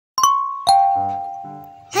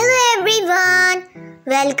Hello everyone,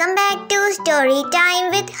 welcome back to Story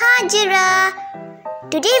Time with Hajira.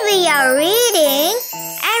 Today we are reading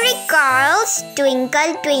Eric Carle's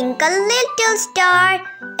Twinkle Twinkle Little Star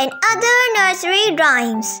and other nursery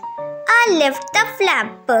rhymes. I left the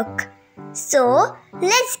flap book. So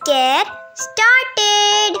let's get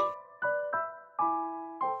started.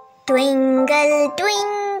 Twinkle,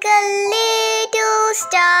 twinkle, little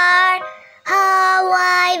star, how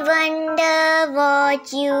I wonder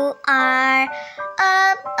what you are.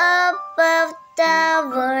 Up above the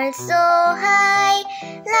world so high,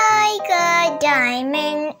 like a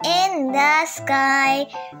diamond in the sky.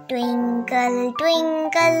 Twinkle,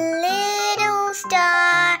 twinkle, little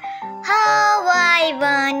star, how I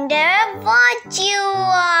wonder what you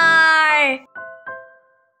are.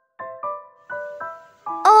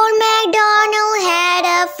 Old MacDonald had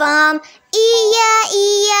a farm,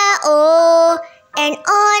 E-I-E-I-O. And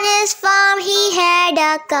on his farm he had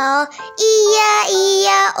a cow,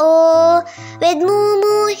 E-I-E-I-O. With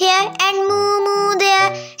moo-moo here and moo-moo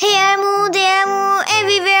there, here moo, there moo,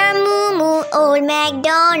 everywhere moo-moo. Old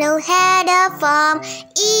MacDonald had a farm,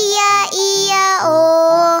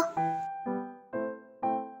 E-I-E-I-O.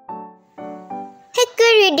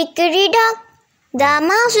 Hickory Dickory Dock, the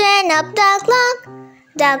mouse ran up the clock.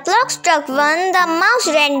 The clock struck one, the mouse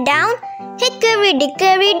ran down, Hickory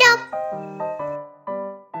Dickory Dock.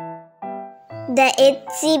 The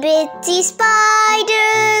Itsy-Bitsy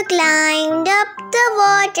Spider climbed up the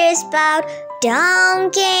water spout. Down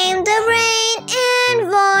came the rain and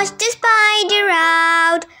washed the spider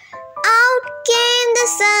out. Out came the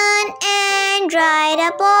sun and dried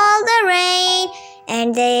up all the rain.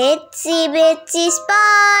 And the Itsy-Bitsy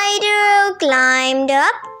Spider climbed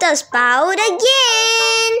up the spout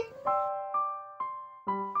again.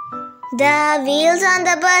 The wheels on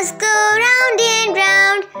the bus go round and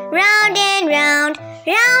round, round and round,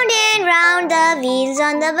 round and round. The wheels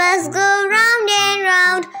on the bus go round and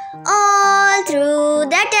round, all through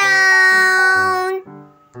the town.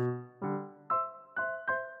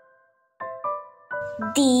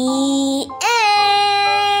 The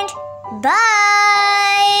end. Bye.